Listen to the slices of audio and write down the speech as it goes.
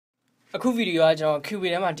Aku video aja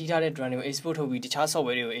Cubase mà đi ra để drum này export thôi vì chắc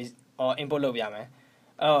software này import lâu vậy mà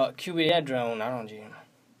Cubase drum nào không chứ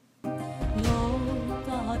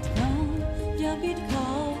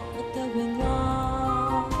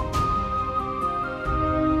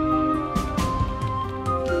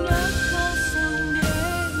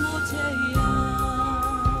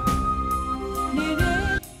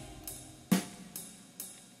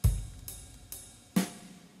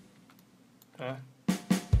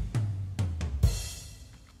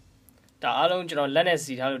đã luôn cho nó lên cái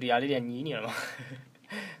gì thằng đi ăn đi ăn nhỉ nhỉ mà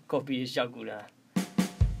copy shop cũ là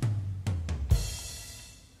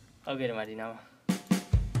ok rồi mà đi nào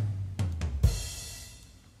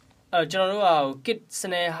cho nó vào kit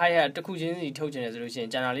snare hi hat တစ်ခုချင်းစီထုတ်ချင်တယ်ဆိုလို့ရှိရင်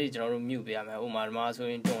channel လေးကျွန်တော်တို့ mute ပေးရမယ်ဥပမာဒီမှာဆို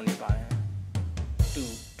ရင်တွန်းနေပါတယ်တူ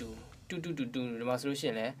ဒီမှာဆိုလို့ရှိ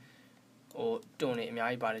ရင်လည်းဟိုတွန်းနေအများ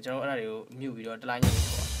ကြီးပါတယ်ကျွန်တော်အဲ့ဒါတွေကို mute ပြီးတော့တစ်လိုင်းညှိထု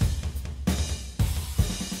တ်ပါ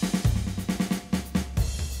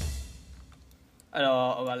အဲ့တော့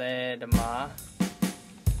ဟိုကလည်းဒီမှာ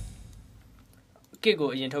kit ကို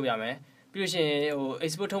အရင်ထုတ်ပြမယ်ပြီးလို့ရှိရင်ဟို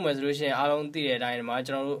export ထုတ်မယ်ဆိုလို့ရှိရင်အားလုံးသိတဲ့အတိုင်းဒီမှာ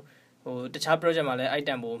ကျွန်တော်တို့ဟိုတခြား project မှာလည်း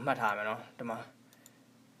item ကိုမှတ်ထားရမယ်နော်ဒီမှာ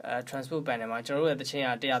transport panel မှာကျွန်တော်တို့ရဲ့တခြင်း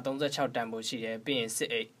က136တန်ဖိုးရှိတယ်ပြီးရင်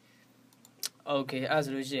68 okay အဲ့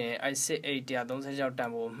ဆိုလို့ရှိရင်68 136တ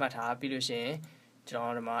န်ဖိုးမှတ်ထားပြီးလို့ရှိရင်ကျွန်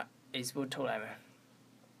တော်ဒီမှာ export ထုတ်လိုက်မယ်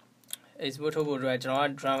export ထုတ်ဖို့အတွက်ကျွန်တော်က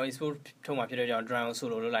drum export ထုတ်မှာဖြစ်တဲ့ကြောင့် drum ကို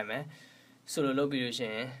solo လုပ်လိုက်မယ် solo လုပ်ပြီးလို့ရှိ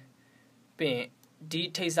ရင်ပြီးရင်ဒီ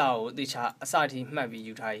ထိပ်စာကိုသေချာအစအထိမှတ်ပြီး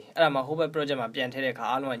ယူထားပြီအဲ့ဒါမှ whole project မှာပြန်ထည့်တဲ့အခါ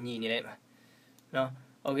အားလုံးကညီနေလိုက်မှာနော်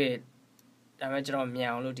okay ဒါပေမဲ့ကျွန်တော်မြန်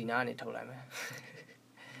အောင်လို့ဒီနားကနေထုတ်လိုက်မယ်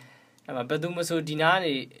အဲ့မှာဘယ်သူမှဆိုဒီနားက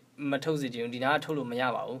နေမထုတ်စီကြဘူးဒီနားကထုတ်လို့မရ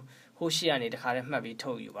ပါဘူးဟိုရှေ့ကနေတခါတည်းမှတ်ပြီး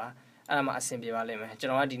ထုတ်ယူပါအဲ့ဒါမှအဆင်ပြေပါလိမ့်မယ်ကျွန်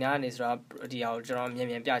တော်ကဒီနားကနေဆိုတော့ဒီဟာကိုကျွန်တော်မြန်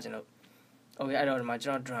ပြချင်လို့ okay အဲ့တော့ဒီမှာ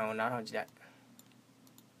ကျွန်တော် drum ကိုနားထောင်ကြည့်လိုက်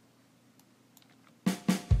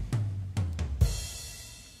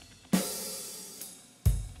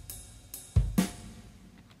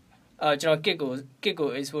ကျွန်တော် kit ကို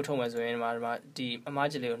export ထုတ်မယ်ဆိုရင်ဒီမှာဒီအမား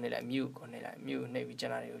ကြီးလေးကိုနှိပ်လိုက် mute ကိုနှိပ်လိုက် mute နှိပ်ပြီးကျ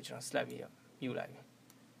န်တာတွေကိုကျွန်တော် select ပြီးတော့ mute လိုက်ပြီ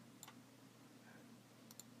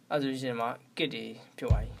အဲ့ဆိုရင်ဒီမှာ kit တွေဖြု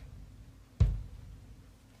တ်သွားပြီ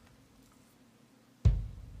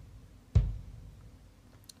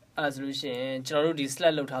အဲ့ဆိုရင်ကျွန်တော်တို့ဒီ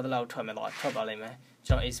select လုပ်ထားသလောက်ထွက်သွားလိမ့်မယ်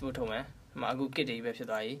ကျွန်တော် export ထုတ်မယ်ဒီမှာအခု kit တွေပဲဖြစ်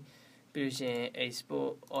သွားပြီပြီးလို့ရှိရင် export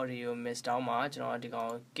audio mix down မှာကျွန်တော်ဒီကော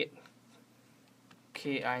င် kit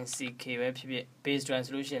KICK ပဲဖြစ်ဖြစ် base drum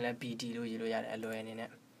ဆိုလို့ရှိရင်လည်း BD လို့ရေးလို့ရတယ်အလွယ်အနေနဲ့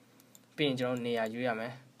ပြီးရင်ကျွန်တော်နေရာရွေးရမ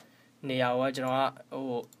ယ်နေရာကကျွန်တော်က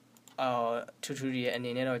ဟိုtutorial ရဲ့အ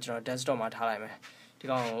နေနဲ့တော့ကျွန်တော် desktop မှာထားလိုက်မယ်ဒီ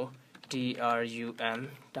ကောင်ကို DRUM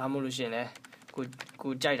ဒါမှမဟုတ်လို့ရှိရင်လည်း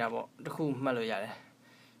ကိုကြိုက်တာပေါ့တစ်ခုမှတ်လို့ရတယ်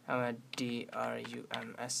အဲ့မှာ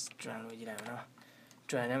DRUMS drum လို့ရေးလိုက်မယ်နော်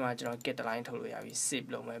drum ထဲမှာကျွန်တော် kit တစ်လိုင်းထုတ်လို့ရပြီ save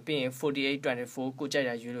လုပ်မယ်ပြီးရင်4824ကိုကြိုက်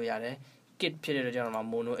တာရွေးလို့ရတယ်kit ဖြစ်တဲ့ကြောင့်တော့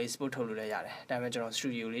mono export ထုတ်လို့လည်းရတယ်ဒါပေမဲ့ကျွန်တော်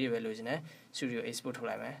studio လေးတွေပဲလိုချင်တယ် studio export ထုတ်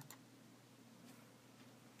လိုက်မယ်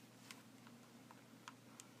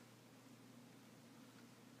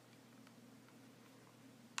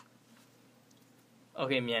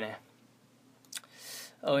okay မြန်တယ်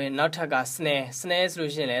okay နောက်ထပ်က snare ဆို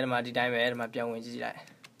လို့ရှိရင်လည်းဒီမှာဒီတိုင်းပဲဒီမှာပြောင်းဝင်ကြည့်လိုက်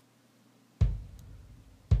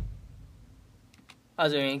အဲ့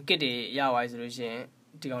ဆိုရင် kit တွေရသွားပြီဆိုလို့ရှိရင်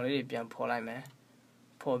ဒီကောင်လေးတွေပြန်ဖော်လိုက်မယ်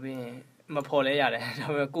ဖော်ပြီးရင်မဖော်လဲရတယ်ဒါ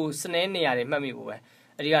ပေမဲ့ကိုစနဲနေရာတွေမှတ်မိဖို့ပဲ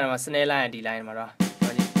အဓိကတော့စနဲလိုင်းဒီလိုင်းမှာတော့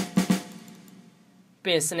ပြ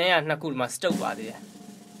င်စနဲကနှစ်ခုဒီမှာ stock ပါသေးတယ်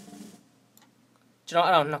ကျွန်တော်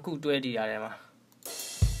အဲ့ဒါနှစ်ခုတွဲတည်ရတယ်မှာ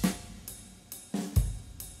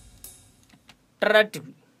တရတူ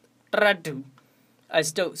အဲ့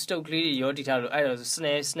stock ကလေးတွေရောတည်ထားလို့အဲ့တော့စ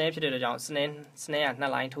နဲဖြစ်တဲ့ကြောင့်စနဲကနှ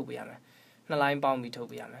စ်လိုင်းထုတ်ပေးရမယ်နှစ်လိုင်းပေါင်းပြီးထုတ်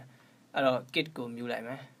ပေးရမယ်အဲ့တော့ kit ကိုမြူလိုက်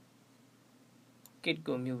မယ်kit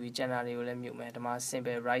ကိုမြုပ်ပြီး channel တွေကိုလည်းမြုပ်မယ်ဒီမှာ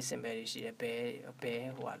simple right simple တွေရှိတယ်ဘဲ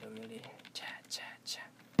ဟိုဟာလိုမျိုးလေးချာ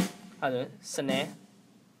အဲ့ဒါစနဲ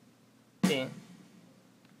တင်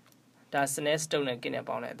ဒါစနဲ stoke နဲ့ kit နဲ့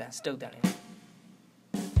ပေါင်းတဲ့အတန် stoke တန်လေး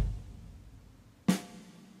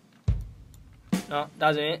နော်ဒါ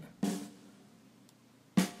ဆို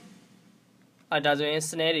ရင်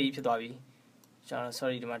စနဲတွေဖြစ်သွားပြီကျွန်တော်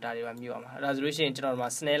sorry ဒီမှာဒါတွေပါမြုပ်အောင်ပါအဲ့ဒါဆိုလို့ရှိရင်ကျွန်တော်ဒီမှာ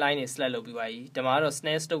snare line တွေ select လုပ်ပြီးပါပြီဒီမှာတော့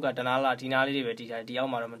snare stoke ကတနာလားဒီနားလေးတွေပဲတီးထားတယ်ဒီအော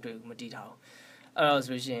က်မှာတော့မတွေ့ဘူးမတီးထားဘူးအဲ့တော့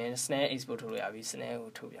ဆိုလို့ရှိရင် snare export ထုတ်လို့ရပြီ snare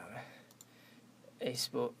ကိုထုတ်ပြမယ်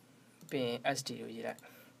export ပြီးရင် SD လို့ရေးလိုက်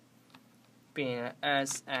ပြီးရင်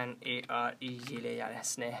SNARE ရေးလဲရတယ်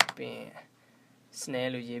snare ပြီးရင် snare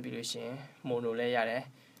လို့ရေးပြီးလို့ရှိရင် mono လဲရတယ်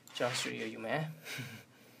ကျွန်တော် studio ယူမယ်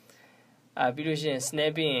ပြီးလို့ရှိရင်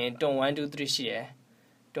snare ပြီးရင် tone 1 2 3ရှိတယ်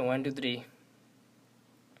tone 1 2 3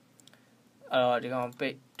 ဒီကောင်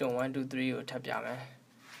page 1 2 3ကိုထပ်ပြမယ်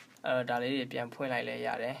ဒါလေးတွေပြန်ဖွင့်လိုက်လဲရ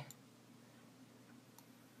တယ်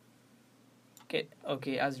ကဲ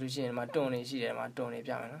okay အဲ့ဆိုလို့ရှိရင်ဒီမှာတွန်းနေရှိတယ်ဒီမှာတွန်းနေ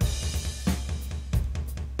ပြမယ်နော်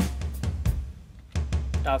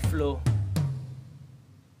ဒါ flow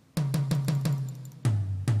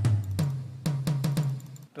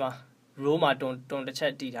ဒီမှာ row မှာတွန်းတစ်ချ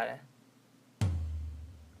က်တီးထားတယ်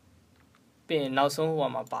ပြီးရင်နောက်ဆုံးဟို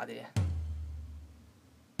မှာပါသေးတယ်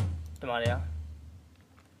ဒီမှာလေ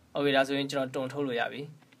โอเคဒါဆိုရင်ကျွန်တော်တွန်းထုတ်လို့ရပြီ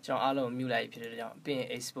ကျွန်တော်အားလုံးမြူလိုက်ဖြစ်တဲ့ကြောင့်ပြီးရင်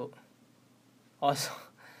export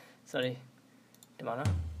sorry ဒီမှာ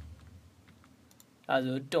နော်အဲ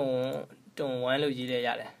ဆိုတွန်း1လို့ရေးလိုက်ရ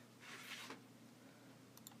တယ်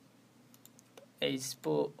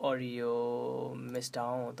export audio mix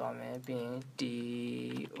down ကိုသွားမယ်ပြီးရင်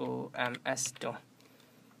DOMS တွန်း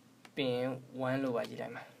ပြီးရင်1လို့ပါရေးလို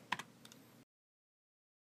က်မယ်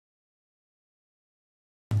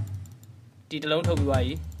ဒီတစ်လုံးထုတ်ပြီးသွား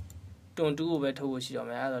ပြီတွန်း2ကိုပဲထုတ်ဖို့ရှိတော့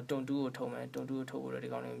မယ်အဲဒါတွန်း2ကိုထုတ်မယ်တွန်း2ကိုထုတ်ဖို့တော့ဒီ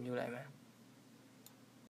ကောင်လေးမြူလိုက်မယ်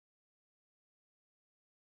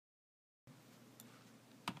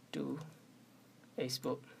2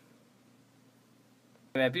 export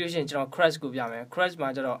ပြီးလို့ရှိရင်ကျွန်တော် crash ကိုပြမယ် crash မှာ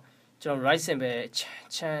ကျတော့ကျွန်တော် right symbol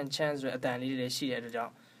chan ဆိုတဲ့အတန်လေးတွေရှိတဲ့အတွက်ကြော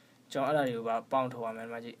င့်ကျွန်တော်အဲ့ဒါတွေကိုပါပေါင်းထုတ်ရမယ်ဒီ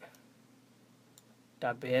မှာကြည့်ဒါ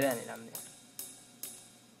ဘဲတန်နေလားမသိဘူး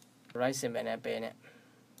right symbol နဲ့ဘဲနဲ့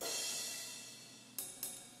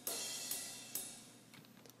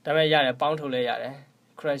ဒါပေမဲ့ရတယ်ပေါင်းထုတ်လဲရတယ်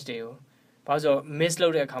crash တွေကိုဘာလို့ဆို miss လု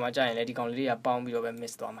ပ်တဲ့အခါမှာကြာရင်လေဒီကောင်လေးတွေကပေါင်းပြီးတော့ပဲ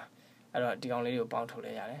miss သွားမှာအဲ့တော့ဒီကောင်လေးတွေကိုပေါင်းထုတ်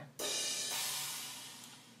လဲရတယ်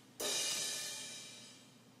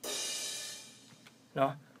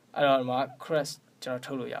နော်အဲ့တော့ဒီမှာ crash ကျွန်တော်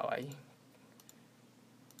ထုတ်လို့ရပါပြီ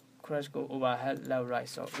crash ကို overhead left right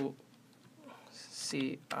ဆို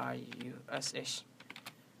CRUSH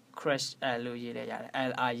crash L လို့ရေးလိုက်ရတယ်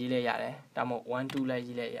LR ရေးလိုက်ရတယ်ဒါမှမဟုတ်1 2လည်း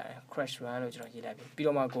ရေးလိုက်ရတယ် crash 1လို့ကျွန်တော်ရေးလိုက်ပြီပြီး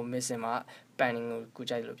တော့မှကို missing မှာ panning ကို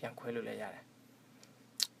ကြိုက်လို့ပြန်ခွဲလို့လည်းရတယ်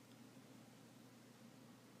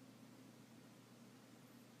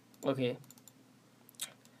โอเค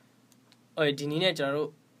ဒီနည်းနဲ့ကျွန်တော်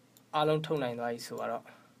တို့အားလုံးထုတ်နိုင်သွားပြီဆိုတော့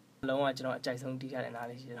အလုံးကကျွန်တော်အကြိုက်ဆုံးတီးထားတဲ့နား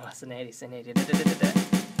လေးရှိတယ်စနေတွေတက်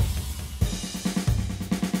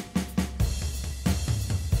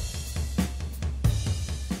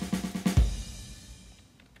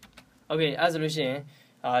โอเคအဲ့ဆိုလို့ရှိရင်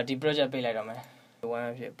ဒီ project ပိတ်လိုက်တော့မယ်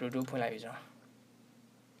1ဖြစ် Bluetooth ဖွင့်လိုက်ပြီကျွန်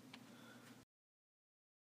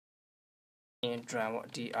တော် drum ပေါ့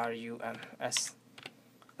DRUMS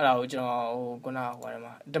အဲ့ဒါကိုကျွန်တော်ခုနဟိုထဲ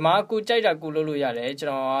မှာဒီမှာကိုကြိုက်တာကိုလုပ်လို့ရတယ်ကျွန်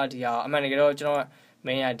တော်ကဒီဟာအမှန်တကယ်တော့ကျွန်တော်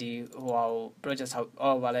main ကဒီဟို project ဆော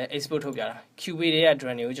က်ဗာလဲ export ထုတ်ပြတာ Cubase တွေက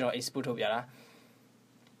drum တွေကိုကျွန်တော် export ထုတ်ပြတာ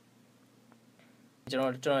ကျွန်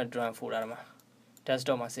တော် drum folder မှာ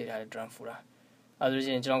desktop မှာ save ထားတဲ့ drum folder အဲ့ဒါ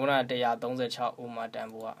ဆိုရင်ကျွန်တော်က136ဥမာတန်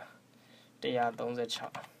ဖိုးက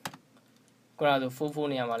136ခုနကဆို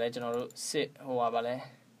44နေရာမှာလဲကျွန်တော်တို့စစ်ဟိုပါလဲ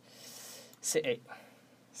စစ်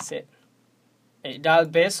ဒါ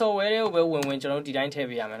ဘယ် software တွေကိုပဲဝင်ကျွန်တော်တို့ဒီတိုင်းထည့်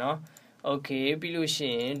ပေးရမယ်နော် okay ပြီးလို့ရှိ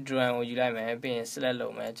ရင် drum ကိုယူလိုက်မယ်ပြီးရင် select လု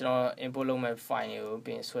ပ်မယ်ကျွန်တော် import လုပ်မယ် file တွေကို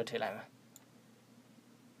ပြီးရင်ဆွဲထည့်လိုက်မယ်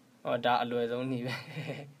ဒါအလွယ်ဆုံးနည်းပဲ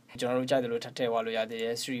ကျွန်တော်တို့ကြိုက်တယ်လို့ထည့်သွားလို့ရသေးတ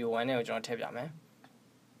ယ် Studio One နဲ့ကိုကျွန်တော်ထည့်ပြမယ်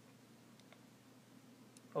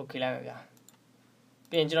okay လိုက်မယ်ဗျာ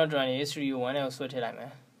ပြီးရင်ကျွန်တော် drum ရေး Studio One နဲ့ကိုဆွဲထည့်လိုက်မ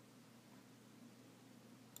ယ်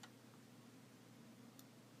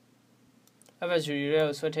အဲ့ဘက် Studio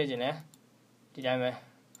ကိုဆွဲထည့်ခြင်းနဲ့ဒီတိုင်းပဲ